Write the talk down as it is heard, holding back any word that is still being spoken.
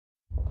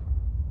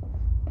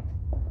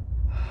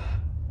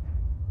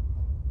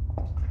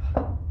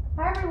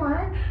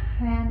everyone,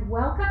 and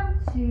welcome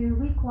to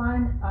week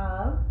 1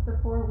 of the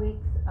 4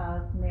 weeks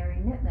of Merry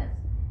Knitmas.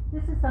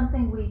 This is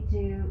something we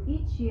do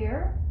each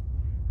year,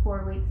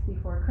 4 weeks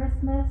before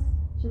Christmas,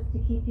 just to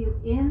keep you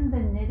in the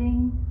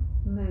knitting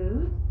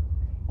mood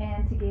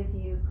and to give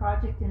you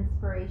project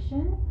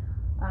inspiration.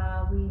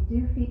 We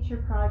do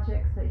feature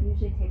projects that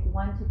usually take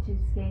 1 to 2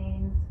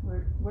 skeins.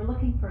 We're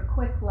looking for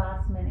quick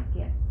last-minute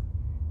gifts.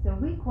 So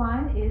week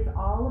 1 is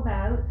all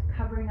about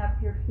covering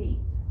up your feet,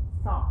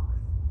 socks.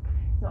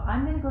 So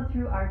I'm going to go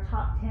through our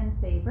top 10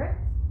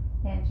 favorites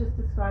and just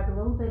describe a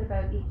little bit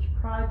about each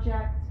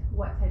project,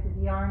 what type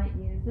of yarn it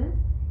uses,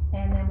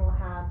 and then we'll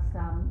have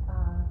some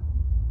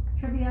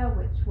trivia,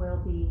 which will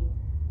be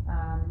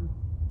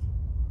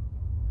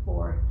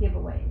for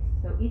giveaways.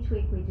 So each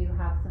week we do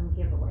have some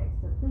giveaways,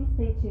 so please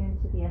stay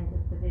tuned to the end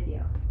of the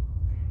video.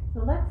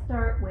 So let's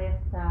start with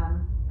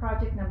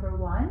project number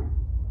 1.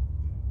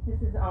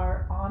 This is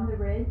our On the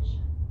Ridge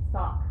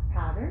sock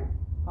pattern.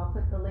 I'll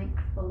put the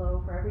links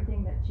below for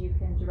everything that you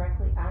can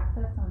directly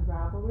access on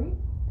Ravelry.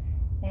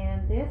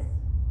 And this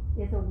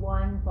is a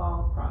 1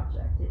 ball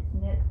project. It's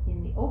knit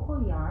in the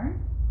opal yarn,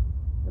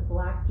 the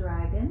Black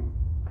Dragon,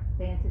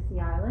 Fantasy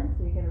Island,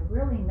 so you get a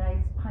really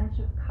nice punch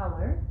of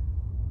color,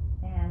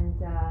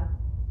 and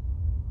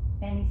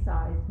any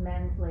size,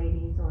 men's,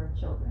 ladies, or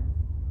children.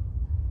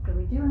 So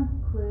we do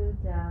include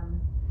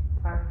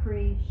our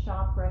free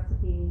shop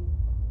recipe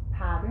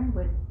pattern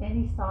with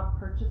any sock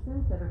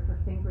purchases that are for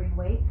fingering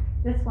weight.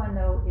 This one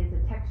though is a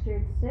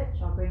textured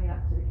stitch. I'll bring it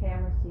up to the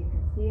camera so you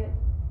can see it,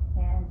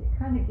 and it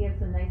kind of gives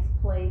a nice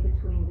play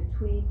between the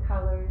tweed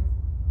colors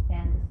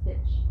and the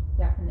stitch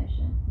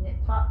definition. Knit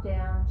top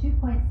down,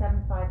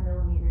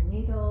 2.75mm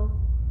needles,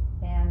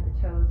 and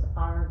the toes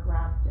are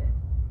grafted.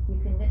 You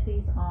can knit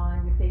these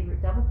on your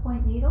favorite double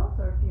point needles,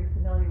 or if you're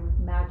familiar with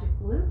magic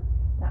glue,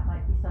 that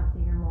might be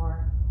something you're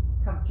more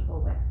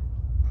comfortable with.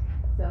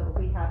 So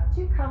we have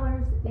 2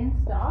 colors in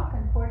stock.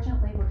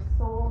 Unfortunately, we're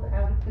sold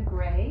out of the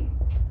gray.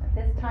 At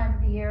this time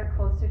of the year,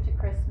 closer to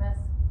Christmas,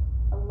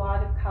 a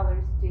lot of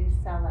colors do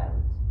sell out.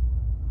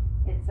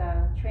 It's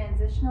a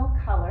transitional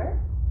color,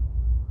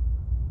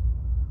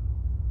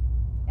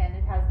 and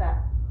it has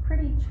that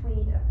pretty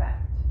tweed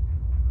effect.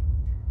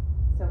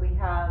 So we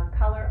have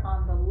color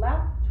on the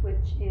left,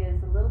 which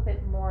is a little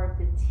bit more of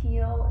the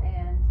teal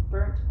and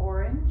burnt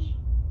orange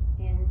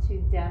into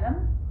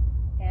denim,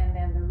 and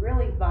then the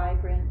really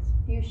vibrant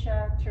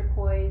fuchsia,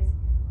 turquoise,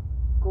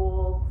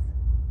 golds,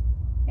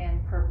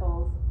 and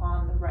purples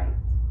on the right.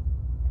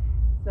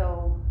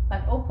 So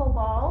an opal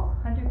ball,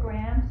 100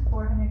 grams,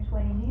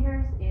 420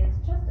 meters, is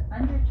just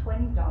under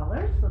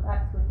 $20, so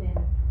that's within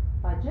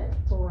budget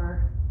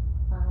for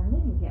a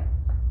knitting gift.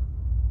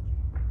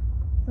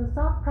 So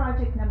sock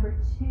project number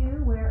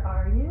 2, where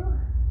are you?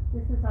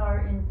 This is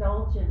our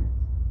indulgent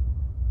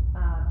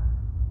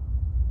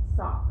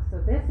sock. So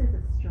this is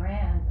a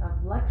strand of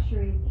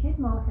luxury kid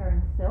mohair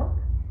and silk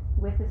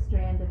with a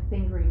strand of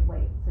fingering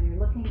weight. So you're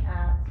looking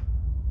at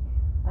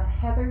a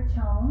heather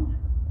tone.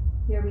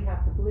 Here we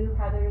have the blue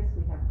heathers,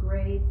 we have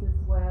grays as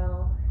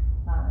well,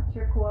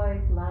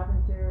 turquoise,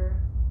 lavender,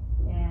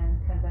 and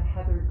kind of a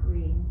heather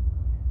green.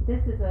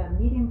 This is a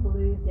medium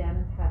blue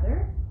denim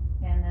heather,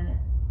 and then it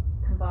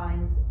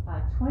combines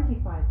a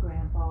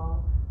 25-gram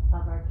ball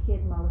of our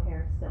kid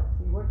mohair silk.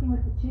 So you're working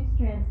with the 2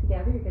 strands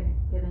together. You're going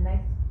to get a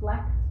nice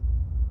flecked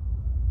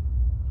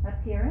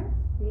appearance.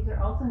 These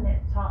are also knit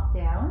top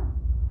down,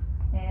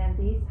 and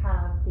these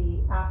have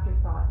the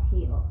afterthought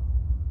heel,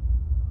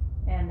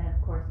 and then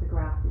of course the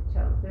grafted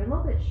toes. They're a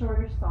little bit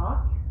shorter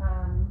sock,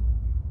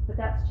 but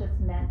that's just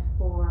meant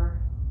for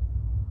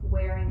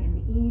wearing in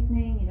the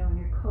evening, you know, when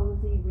you're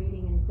cozy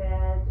reading in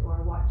bed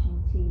or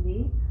watching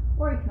TV,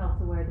 or you can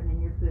also wear them in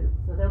your boots.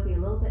 So they'll be a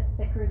little bit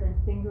thicker than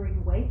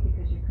fingering weight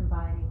because you're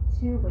combining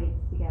 2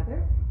 weights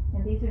together,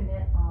 and these are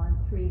knit on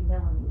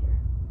 3mm.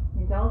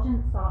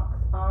 Indulgent socks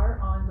are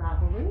on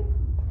Ravelry,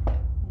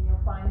 and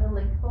you'll find the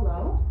link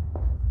below.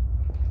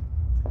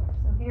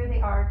 So here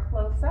they are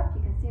close up.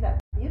 You can see that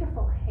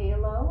beautiful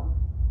halo,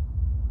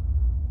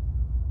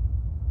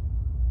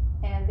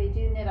 and they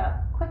do knit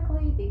up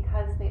quickly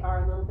because they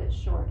are a little bit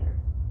shorter.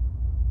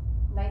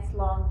 Nice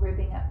long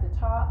ribbing at the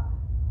top,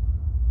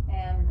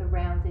 and the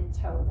rounded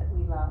toe that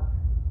we love.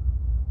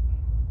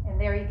 And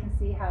there you can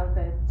see how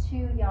the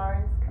 2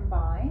 yarns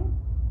combine.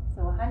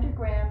 So 100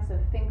 grams of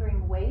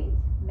fingering weight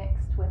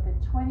mixed with a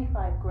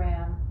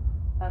 25-gram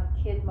of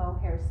kid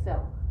mohair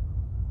silk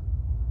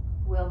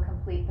will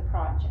complete the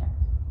project.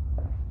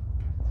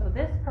 So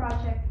this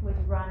project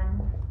would run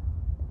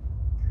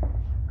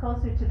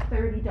closer to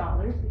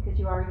 $30 because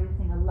you are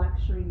using a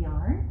luxury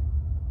yarn.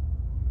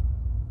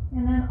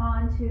 And then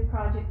on to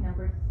project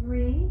number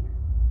 3.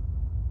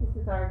 This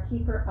is our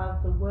Keeper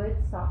of the Wood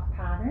sock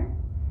pattern.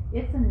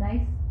 It's a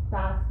nice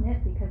fast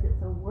knit because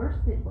it's a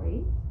worsted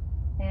weight,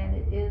 and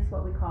it is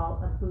what we call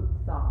a boot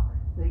sock.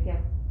 So you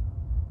get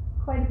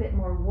quite a bit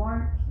more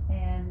warmth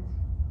and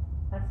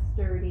a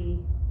sturdy,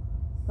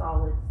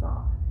 solid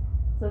sock.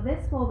 So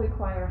this will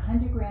require a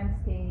 100-gram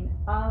skein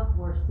of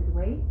worsted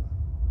weight.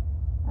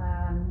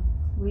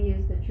 We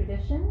use the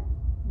Tradition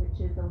which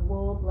is a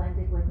wool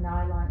blended with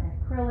nylon and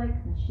acrylic,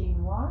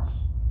 machine wash,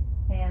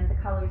 and the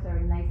colors are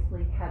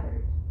nicely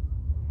heathered.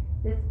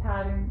 This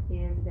pattern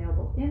is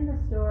available in the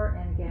store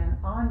and again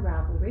on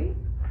Ravelry.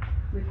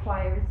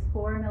 Requires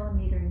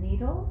 4mm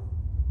needles,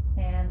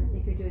 and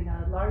if you're doing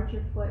a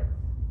larger foot,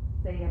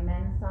 say a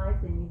men's size,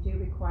 then you do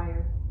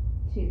require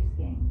 2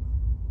 skeins.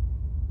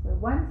 So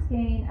 1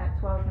 skein at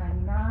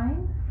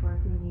 $12.99, or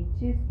if you need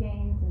 2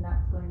 skeins, and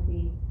that's going to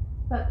be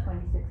about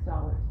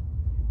 $26.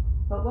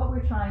 But what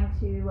we're trying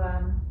to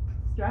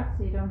stress,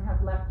 so you don't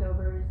have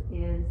leftovers,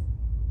 is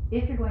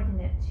if you're going to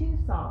knit 2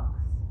 socks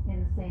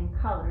in the same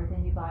color,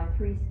 then you buy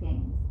 3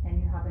 skeins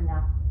and you have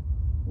enough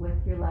with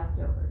your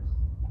leftovers.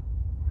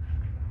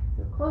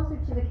 So closer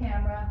to the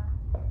camera,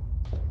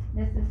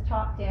 this is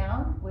top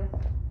down with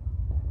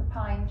the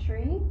pine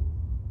tree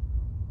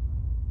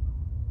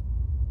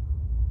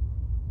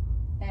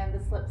and the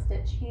slip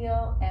stitch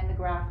heel and the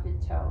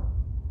grafted toe.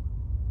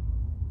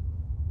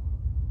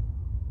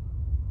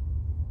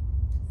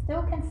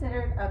 Still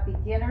considered a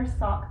beginner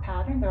sock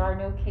pattern. There are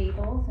no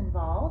cables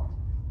involved,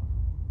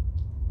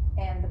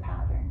 and the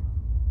pattern.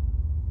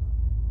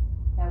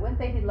 Now, wouldn't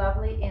they be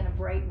lovely in a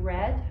bright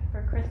red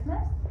for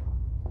Christmas?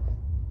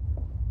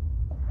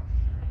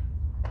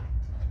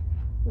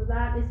 So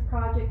that is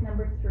project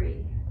number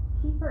 3,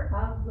 Keeper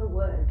of the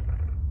Woods.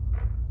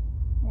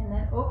 And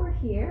then over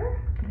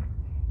here,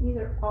 these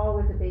are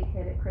always a big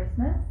hit at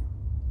Christmas,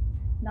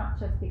 not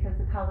just because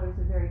the colors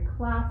are very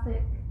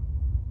classic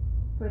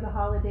for the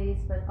holidays,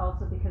 but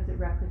also because it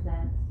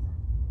represents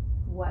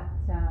what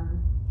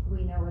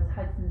we know as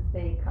Hudson's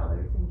Bay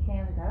colors in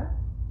Canada.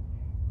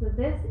 So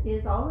this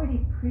is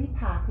already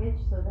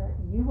pre-packaged so that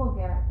you will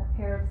get a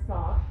pair of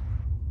socks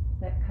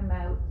that come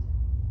out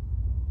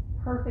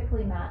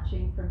perfectly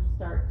matching from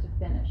start to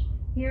finish.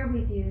 Here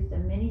we've used a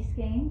mini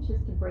skein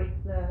just to break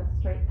the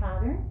stripe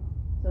pattern.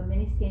 So a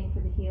mini skein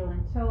for the heel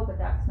and toe, but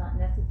that's not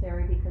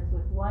necessary because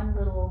with one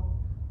little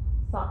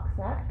sock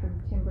set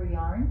from Timber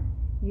Yarn,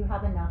 you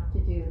have enough to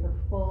do the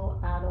full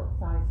adult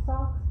size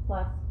socks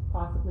plus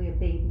possibly a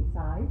baby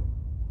size.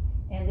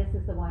 And this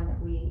is the one that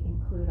we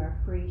include our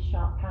free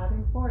shop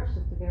pattern for. It's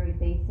just a very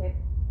basic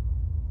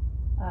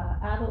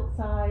adult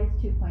size,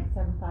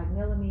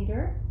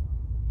 2.75mm,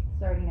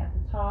 starting at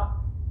the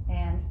top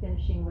and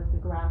finishing with the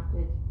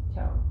grafted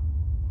toe.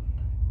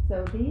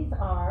 So these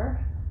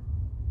are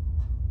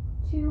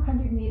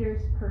 200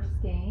 meters per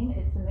skein.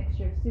 It's a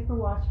mixture of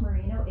superwash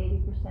merino,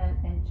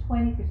 80%, and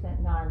 20%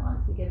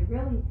 nylon. So you get a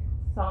really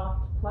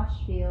soft,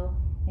 plush feel,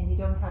 and you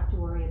don't have to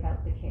worry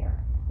about the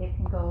care. It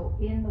can go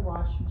in the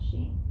wash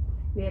machine.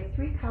 We have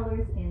 3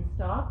 colors in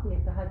stock. We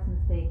have the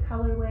Hudson's Bay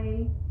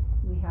colorway.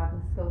 We have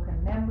Muskoka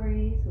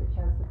Memories, which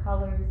has the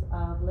colors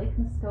of Lake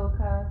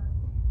Muskoka,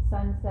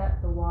 sunset,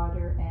 the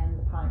water, and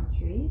the pine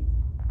trees.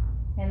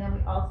 And then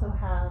we also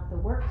have the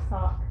work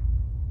sock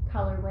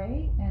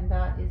colorway, and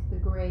that is the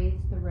grays,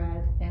 the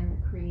red, and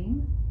the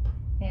cream.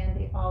 And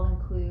they all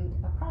include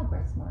a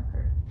progress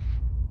marker.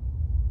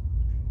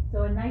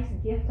 So a nice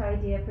gift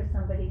idea for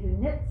somebody who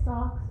knits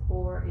socks,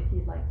 or if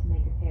you'd like to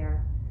make a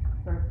pair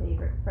for a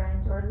favorite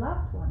friend or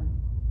loved one.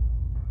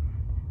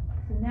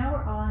 So now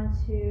we're on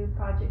to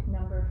project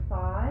number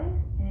 5,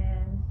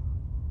 and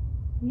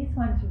these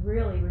ones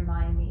really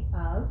remind me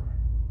of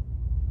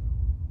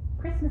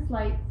Christmas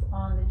lights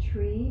on the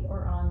tree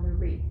or on the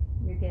wreath.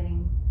 You're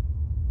getting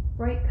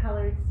bright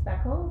colored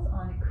speckles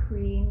on a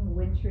cream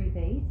wintry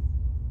base,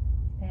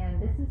 and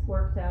this is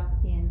worked up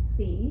in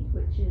feed,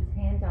 which is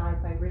hand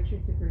dyed by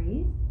Richard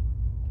DeVries,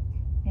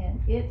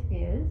 and it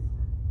is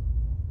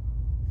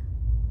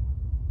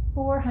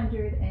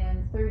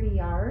 430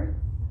 yards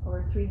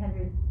or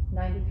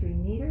 393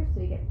 meters,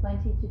 so you get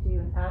plenty to do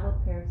an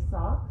adult pair of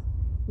socks.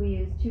 We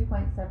use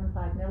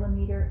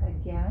 2.75mm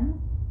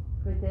again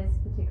for this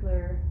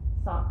particular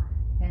sock,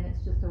 and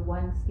it's just a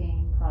 1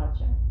 skein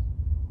project.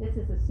 This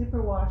is a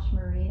superwash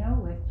merino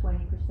with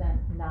 20%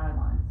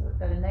 nylon, so it's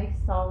got a nice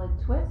solid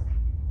twist,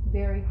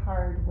 very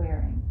hard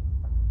wearing.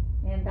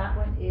 And that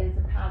one is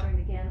a pattern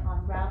again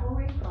on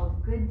Ravelry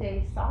called Good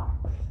Day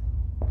Socks.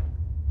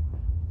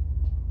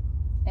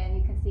 And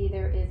you can see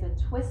there is a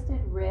twisted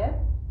rib,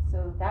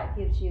 so that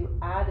gives you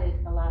added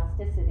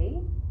elasticity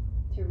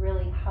to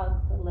really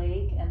hug the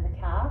leg and the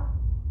calf.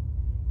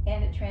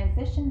 And it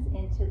transitions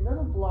into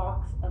little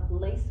blocks of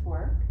lace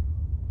work,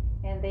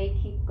 and they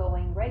keep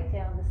going right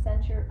down the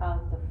center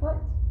of the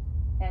foot,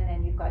 and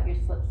then you've got your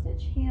slip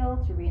stitch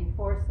heel to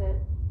reinforce it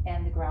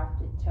and the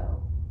grafted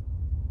toe.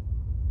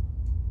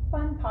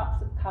 Fun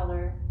pops of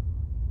color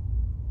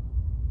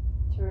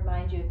to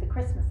remind you of the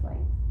Christmas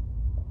lights.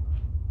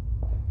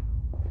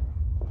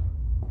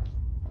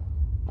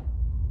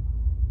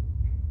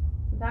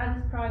 So that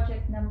is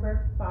project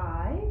number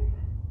 5.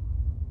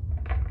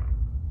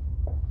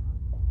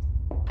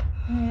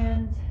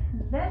 And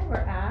then we're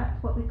at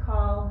what we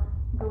call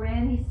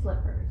granny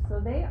slippers. So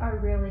they are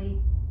really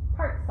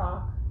part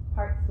sock,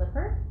 part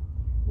slipper,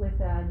 with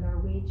a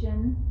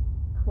Norwegian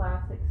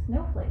classic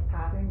snowflake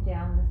pattern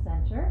down the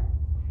center.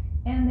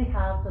 And they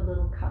have the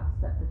little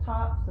cuffs at the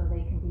top, so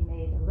they can be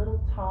made a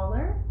little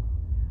taller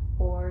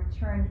or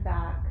turned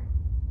back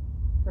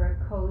for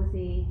a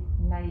cozy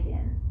night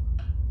in,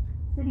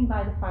 sitting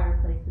by the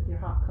fireplace with your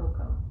hot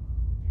cocoa.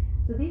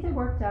 So these are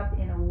worked up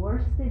in a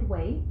worsted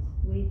weight.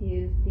 We've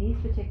used these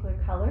particular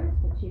colors,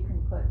 but you can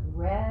put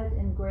red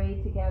and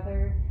gray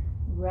together,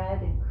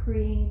 red and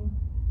cream,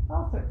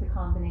 all sorts of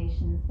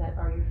combinations that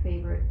are your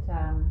favorite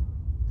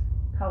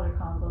color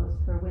combos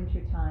for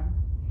winter time.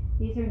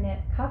 These are knit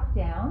cuff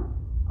down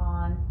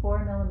on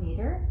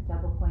 4mm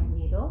double point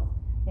needles,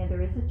 and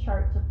there is a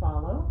chart to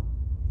follow,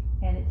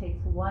 and it takes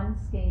one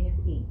skein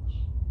of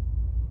each.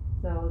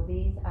 So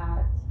these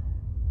at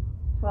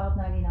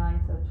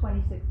 $12.99, so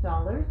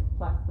 $26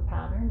 plus the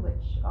pattern,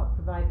 which I'll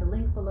provide the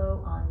link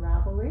below on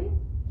Ravelry.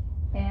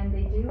 And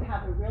they do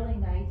have a really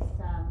nice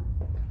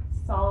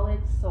solid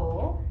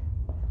sole,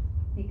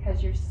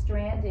 because you're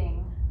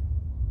stranding,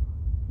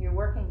 you're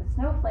working the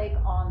snowflake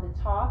on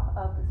the top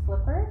of the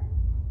slipper,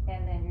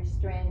 and then you're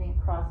stranding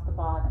across the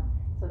bottom.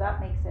 So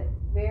that makes it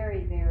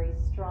very, very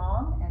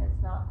strong, and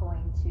it's not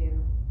going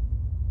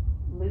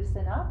to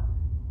loosen up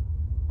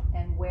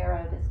and wear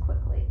out as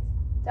quickly.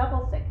 It's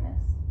double thickness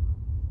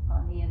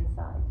on the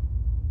inside.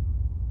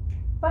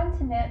 Fun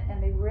to knit,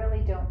 and they really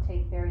don't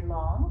take very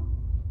long.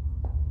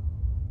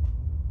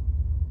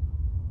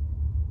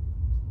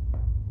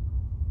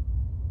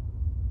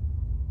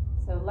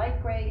 So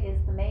light gray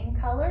is the main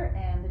color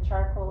and the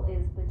charcoal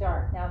is the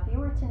dark. Now if you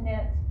were to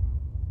knit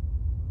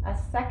a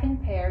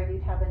second pair,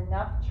 you'd have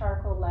enough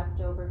charcoal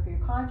left over for your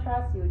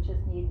contrast. You would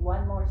just need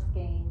one more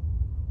skein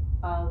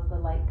of the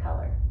light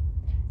color.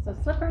 So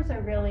slippers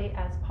are really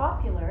as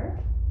popular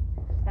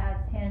as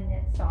hand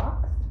knit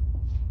socks.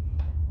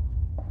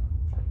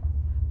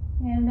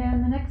 And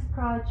then the next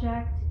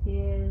project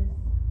is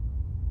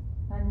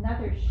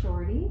another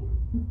shorty,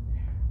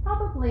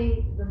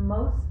 probably the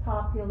most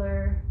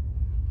popular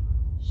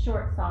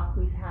short sock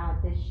we've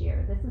had this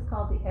year. This is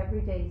called the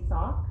Everyday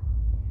Sock.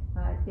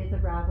 It is a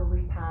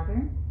Ravelry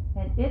pattern,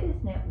 and it is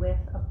knit with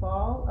a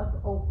ball of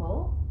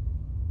opal.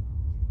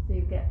 So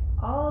you get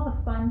all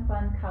the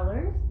fun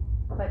colors,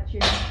 but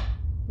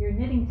your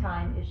knitting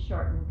time is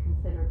shortened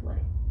considerably.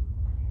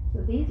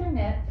 So these are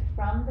knit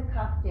from the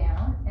cuff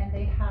down, and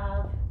they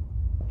have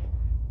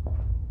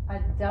a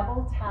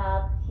double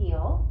tab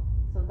heel,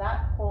 so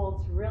that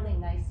holds really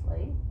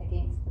nicely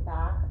against the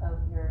back of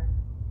your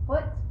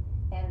foot.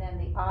 And then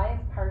the eye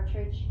of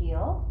partridge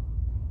heel.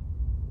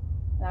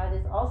 That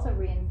is also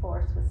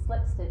reinforced with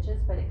slip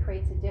stitches, but it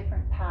creates a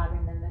different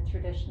pattern than the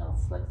traditional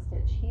slip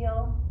stitch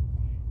heel.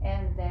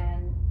 And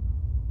then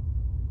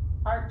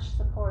arch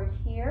support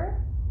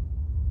here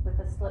with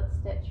a slip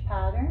stitch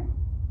pattern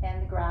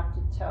and the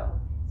grafted toe.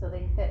 So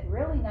they fit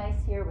really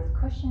nice here with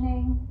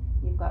cushioning.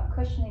 You've got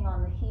cushioning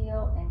on the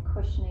heel and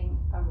cushioning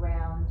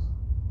around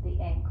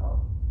the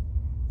ankle.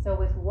 So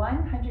with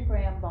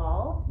 100-gram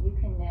ball, you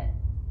can knit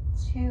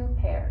 2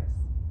 pairs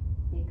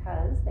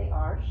because they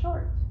are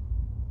short.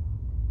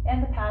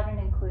 And the pattern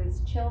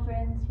includes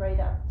children's right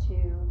up to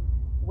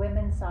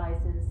women's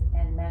sizes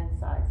and men's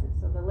sizes.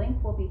 So the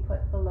link will be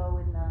put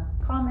below in the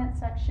comment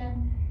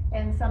section,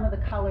 and some of the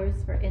colors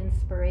for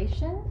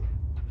inspiration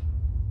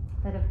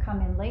that have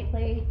come in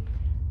lately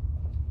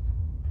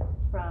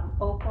from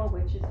Opal,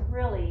 which is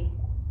really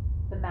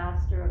the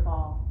master of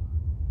all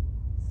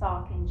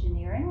sock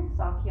engineering,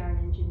 sock yarn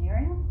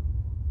engineering.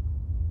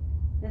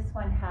 This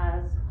one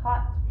has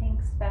hot pink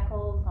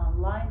speckles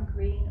on lime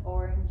green,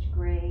 orange,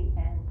 gray,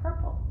 and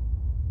purple.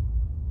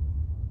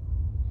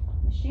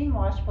 Machine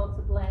washable, it's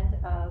a blend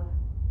of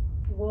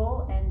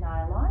wool and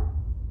nylon.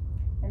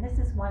 And this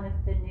is one of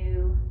the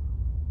new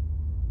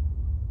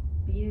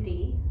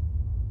beauty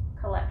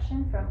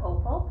collection from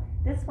Opal.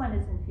 This one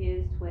is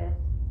infused with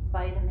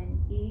vitamin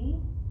E,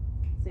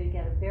 so you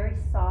get a very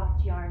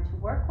soft yarn to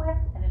work with,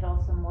 and it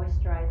also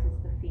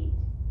moisturizes the feet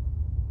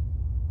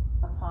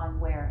upon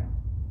wearing.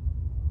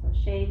 So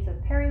shades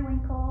of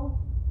periwinkle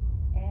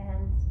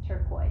and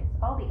turquoise,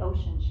 all the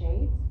ocean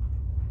shades.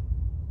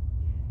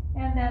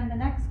 And then the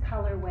next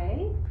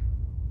colorway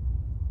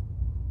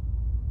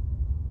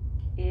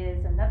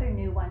is another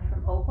new one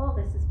from Opal.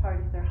 This is part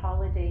of their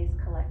holidays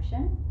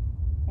collection.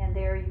 And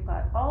there you've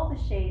got all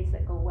the shades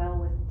that go well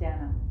with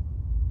denim.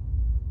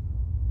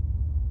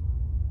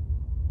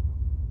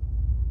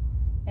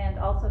 And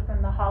also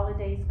from the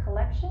holidays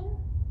collection,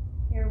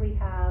 here we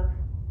have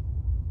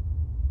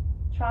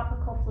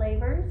tropical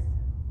flavors,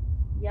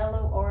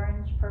 yellow,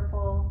 orange,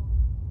 purple,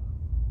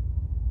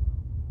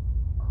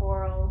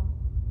 coral.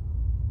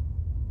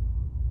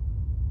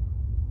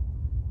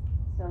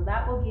 So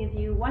that will give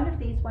you one of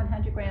these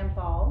 100-gram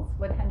balls.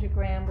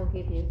 100-gram will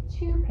give you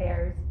 2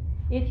 pairs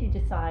if you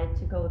decide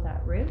to go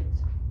that route.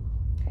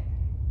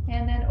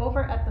 And then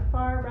over at the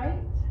far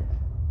right,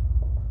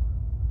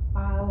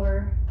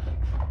 our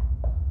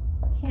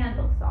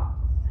candle socks.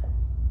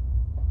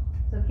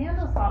 So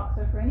candle socks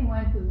are for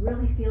anyone who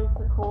really feels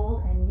the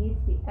cold and needs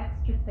the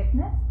extra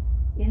thickness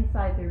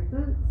inside their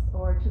boots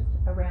or just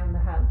around the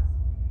house.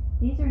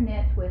 These are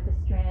knit with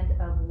a strand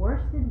of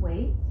worsted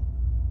weight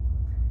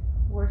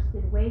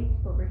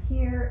over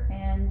here,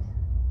 and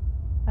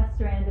a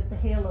strand of the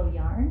halo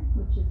yarn,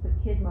 which is the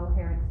kid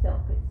mohair and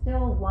silk. It's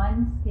still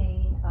one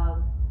skein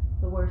of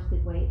the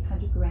worsted weight,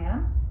 100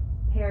 gram,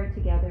 paired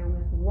together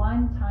with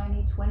one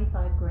tiny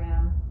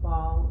 25-gram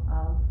ball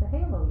of the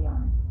halo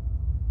yarn.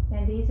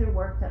 And these are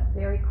worked up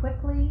very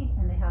quickly,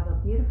 and they have a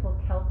beautiful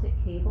Celtic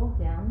cable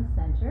down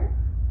the center,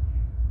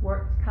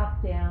 worked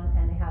cuff down,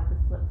 and they have the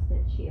slip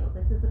stitch heel.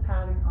 This is a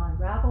pattern on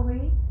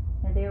Ravelry,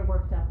 and they are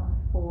worked up on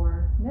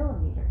 4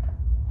 millimeter.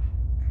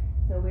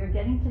 So we're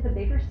getting to the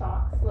bigger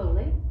socks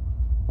slowly,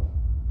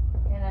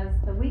 and as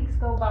the weeks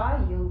go by,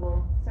 you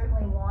will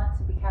certainly want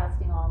to be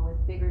casting on with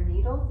bigger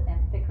needles and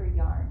thicker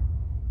yarn.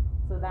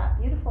 So that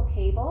beautiful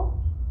cable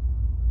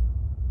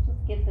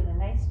just gives it a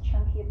nice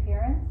chunky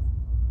appearance.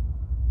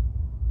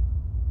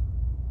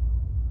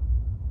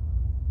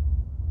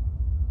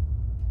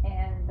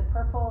 And the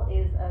purple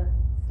is a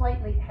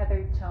slightly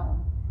heathered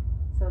tone,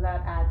 so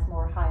that adds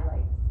more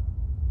highlights.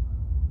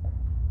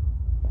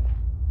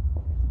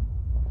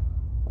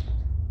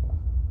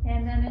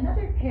 And then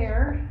another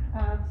pair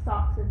of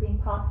socks are being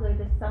popular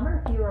this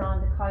summer. If you are on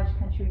the Cottage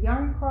Country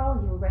Yarn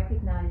Crawl, you'll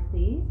recognize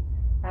these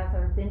as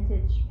our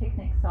vintage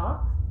picnic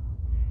socks.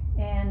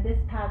 And this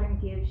pattern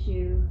gives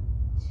you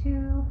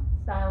 2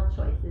 style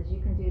choices. You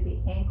can do the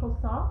ankle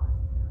socks,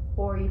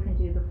 or you can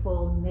do the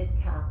full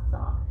mid-calf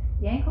sock.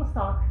 The ankle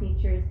sock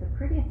features the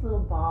prettiest little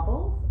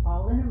baubles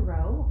all in a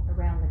row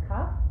around the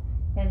cuff,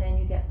 and then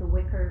you get the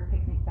wicker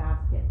picnic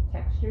basket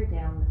texture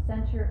down the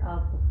center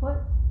of the foot,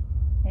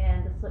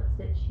 and the slip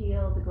stitch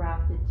heel, the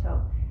grafted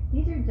toe.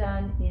 These are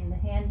done in the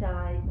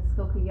hand-dyed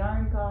Muskoka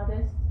yarn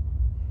goddess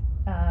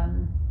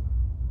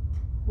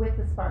with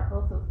the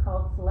sparkle, so it's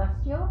called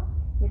Celestial.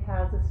 It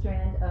has a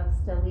strand of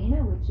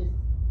stellina, which is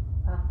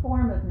a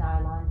form of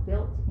nylon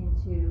built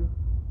into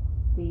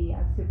the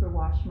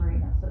superwash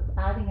merino. So it's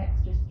adding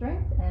extra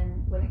strength,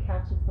 and when it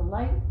catches the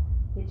light,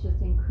 it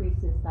just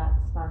increases that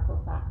sparkle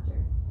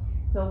factor.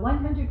 So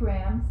 100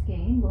 gram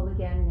skein will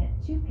again knit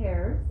 2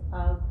 pairs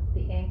of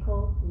the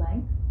ankle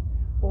length,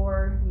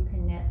 or you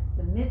can knit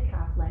the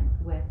mid-calf length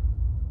with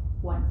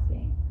 1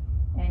 skein.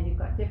 And you've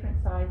got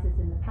different sizes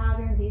in the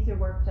pattern. These are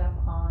worked up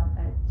on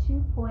a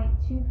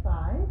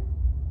 2.25,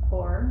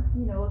 or,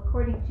 you know,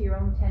 according to your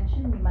own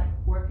tension, you might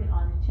work it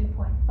on a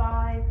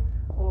 2.5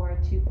 or a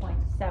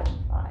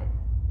 2.75.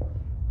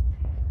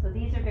 So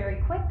these are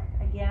very quick,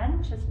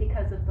 again, just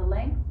because of the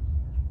length.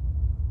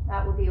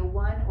 That will be a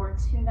 1 or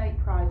 2 night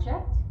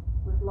project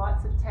with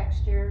lots of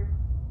texture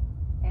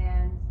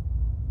and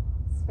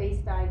space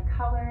dyed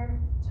color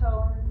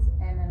tones,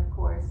 and then of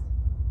course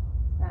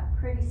that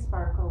pretty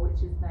sparkle,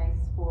 which is nice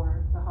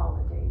for the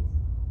holidays.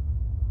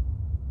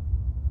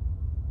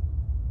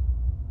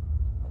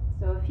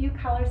 So a few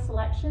color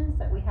selections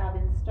that we have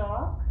in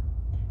stock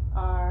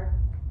are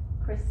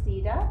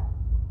Cressida.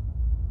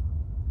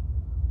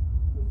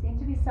 We seem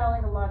to be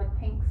selling a lot of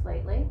pinks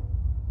lately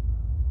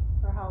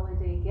for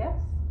holiday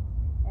gifts,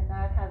 and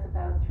that has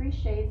about 3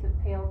 shades of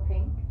pale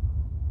pink.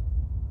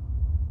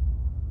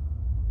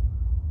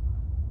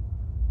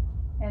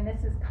 And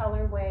this is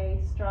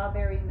colorway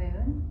Strawberry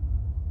Moon,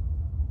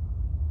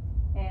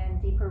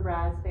 and deeper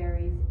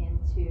raspberries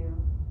into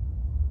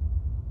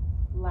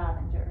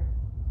lavender.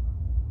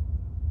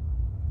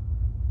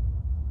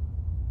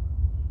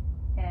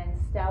 And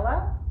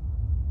Stella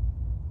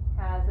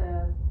has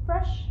a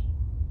fresh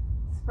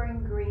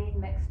spring green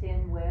mixed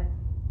in with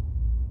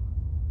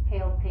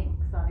pale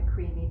pinks on a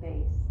creamy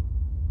base.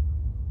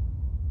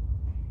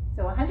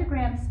 So 100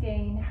 gram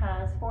skein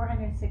has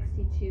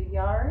 462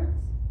 yards,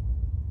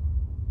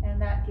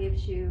 and that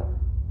gives you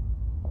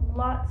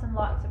lots and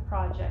lots of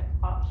project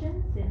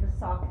options in the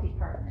sock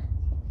department.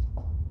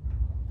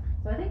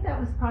 So I think that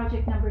was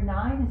project number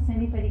 9. Is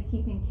anybody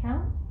keeping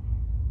count?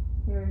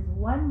 There is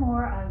one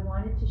more I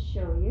wanted to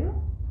show you,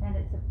 and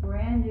it's a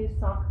brand new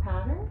sock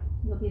pattern.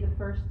 You'll be the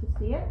first to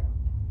see it,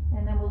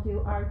 and then we'll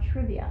do our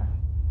trivia.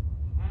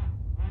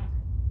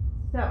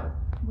 So,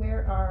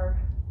 where are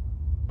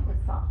the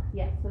socks?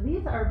 Yes, so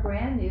these are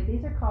brand new.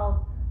 These are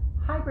called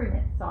hybrid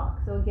knit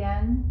socks. So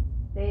again,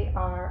 they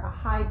are a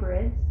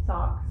hybrid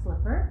sock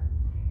slipper,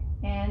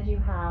 and you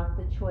have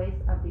the choice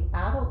of the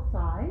adult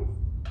size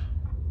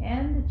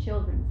and the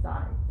children's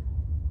size.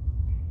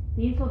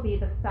 These will be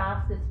the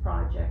fastest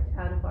project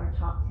out of our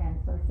top 10,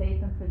 so I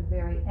saved them for the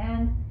very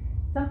end.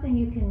 Something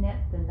you can knit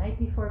the night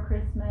before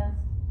Christmas,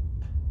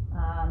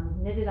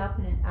 knit it up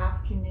in an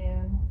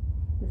afternoon.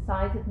 The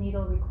size of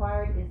needle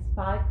required is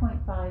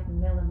 5.5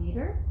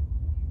 millimeter.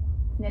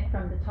 Knit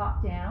from the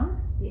top down.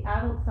 The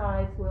adult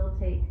size will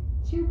take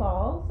 2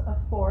 balls of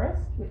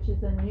forest, which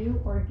is a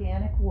new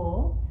organic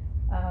wool,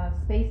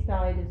 space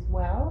dyed as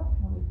well,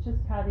 and we've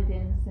just had it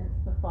in since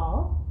the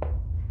fall.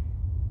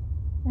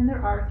 And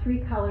there are 3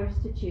 colors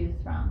to choose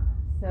from.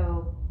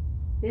 So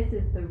this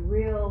is the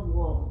real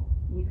wool.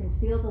 You can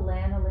feel the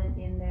lanolin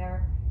in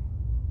there.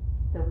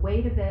 The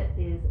weight of it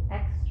is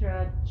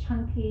extra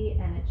chunky,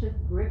 and it just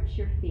grips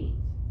your feet.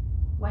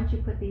 Once you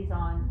put these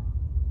on,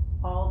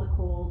 all the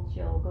cold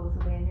chill goes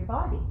away in your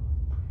body.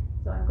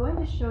 So I'm going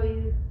to show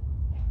you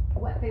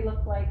what they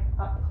look like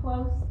up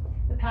close.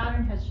 The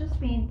pattern has just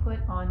been put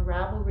on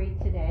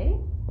Ravelry today.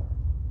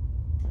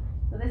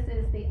 So this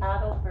is the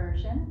adult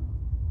version.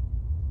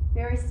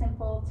 Very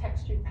simple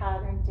textured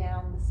pattern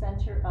down the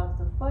center of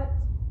the foot,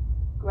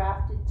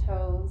 grafted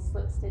toes,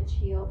 slip stitch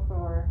heel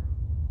for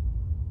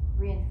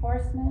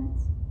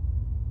reinforcement.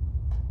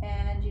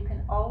 And you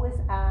can always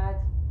add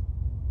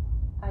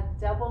a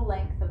double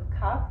length of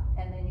cuff,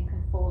 and then you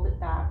can fold it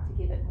back to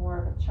give it more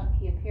of a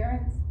chunky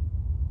appearance.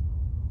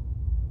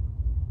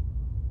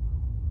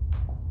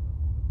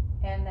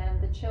 And then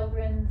the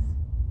children's,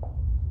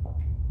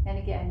 and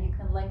again, you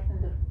can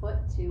lengthen the foot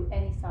to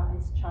any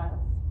size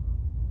child's.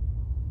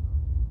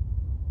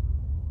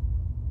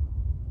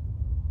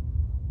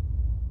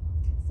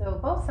 So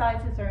both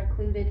sizes are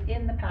included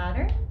in the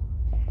pattern,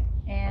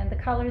 and the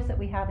colors that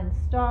we have in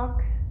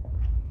stock,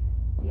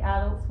 the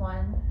adults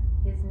one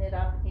is knit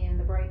up in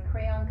the bright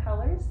crayon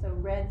colors, so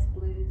reds,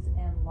 blues,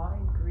 and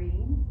lime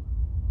green,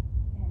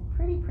 and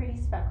pretty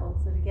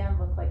speckles that again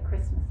look like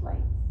Christmas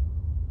lights.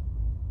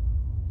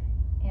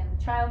 And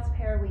the child's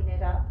pair we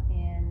knit up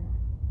in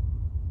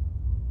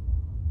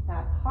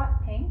that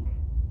hot pink,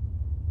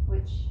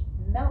 which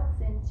melts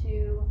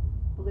into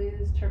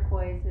blues,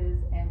 turquoises,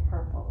 and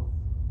purples.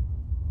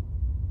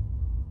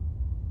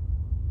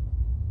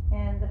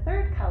 And the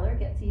third color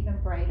gets even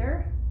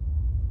brighter.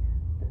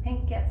 The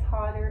pink gets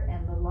hotter,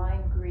 and the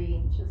lime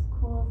green just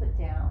cools it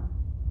down.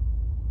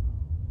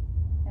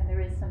 And there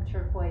is some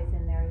turquoise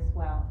in there as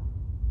well.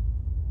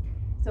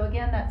 So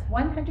again, that's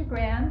 100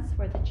 grams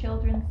for the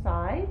children's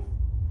size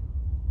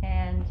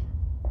and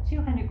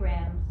 200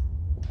 grams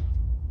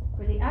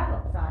for the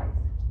adult size.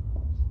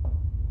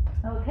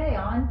 Okay,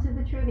 on to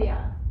the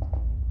trivia.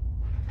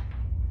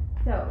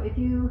 So if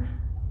you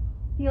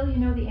feel you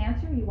know the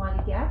answer, you want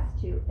to guess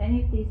to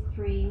any of these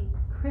 3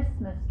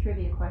 Christmas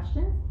trivia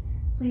questions,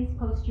 please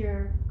post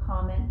your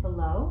comment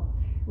below.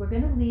 We're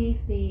going to leave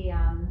the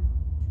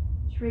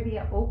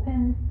trivia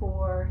open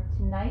for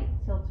tonight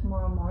till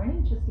tomorrow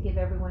morning, just to give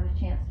everyone a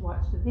chance to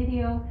watch the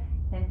video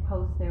and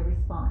post their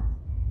response.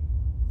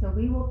 So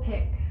we will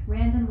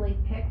randomly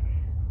pick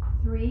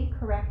 3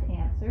 correct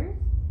answers,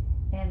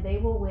 and they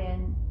will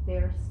win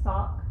their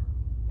sock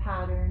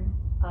pattern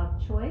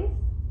of choice,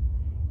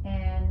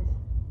 and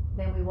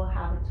then we will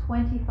have a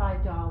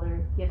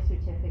 $25 gift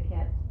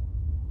certificate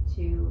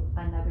to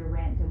another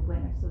random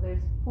winner. So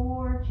there's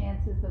 4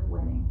 chances of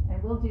winning,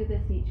 and we'll do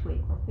this each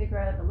week. We'll figure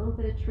out a little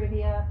bit of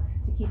trivia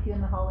to keep you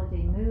in the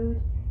holiday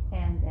mood,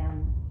 and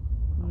then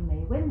you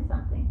may win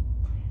something.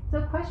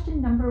 So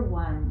question number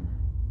 1.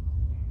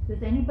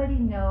 Does anybody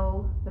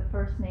know the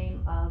first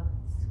name of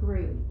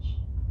Scrooge?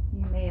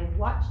 You may have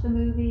watched the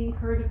movie,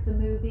 heard of the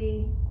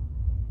movie,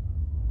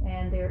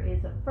 and there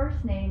is a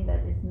first name that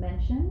is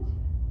mentioned.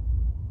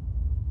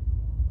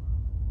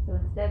 So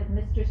instead of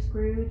Mr.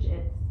 Scrooge,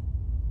 it's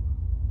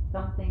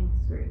something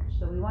Scrooge.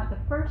 So we want the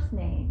first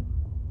name.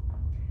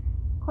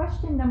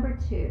 Question number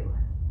 2.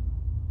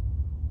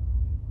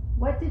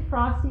 What did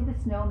Frosty the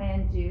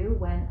Snowman do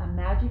when a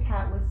magic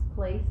hat was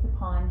placed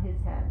upon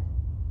his head?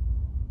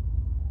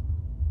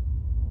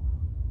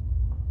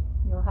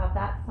 You'll have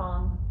that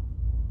song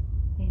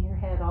in your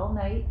head all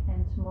night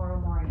and tomorrow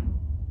morning.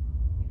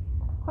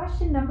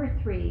 Question number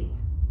 3.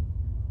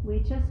 We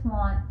just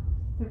want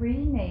 3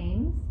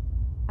 names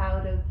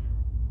out of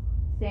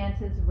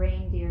Santa's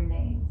reindeer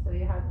names. So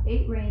you have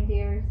 8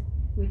 reindeers.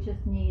 We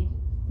just need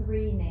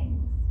 3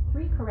 names,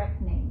 3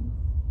 correct names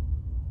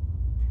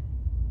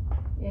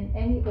in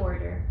any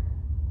order.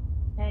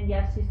 And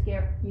yes,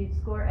 you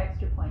score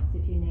extra points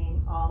if you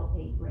name all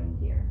 8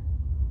 reindeer.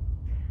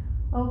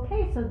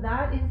 Okay, so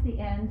that is the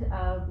end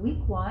of week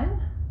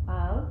 1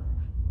 of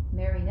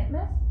Merry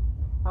Knitmas.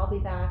 I'll be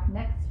back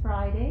next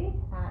Friday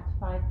at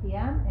 5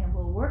 p.m. and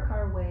we'll work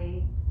our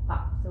way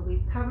up. So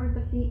we've covered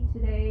the feet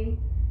today.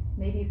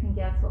 Maybe you can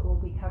guess what we'll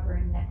be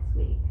covering next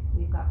week.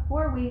 We've got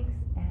 4 weeks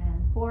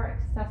and 4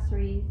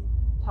 accessories,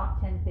 top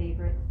 10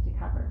 favorites to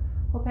cover.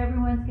 Hope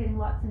everyone's getting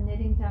lots of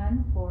knitting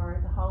done for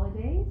the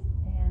holidays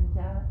and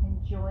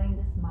enjoying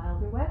this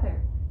milder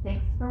weather.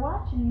 Thanks for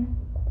watching.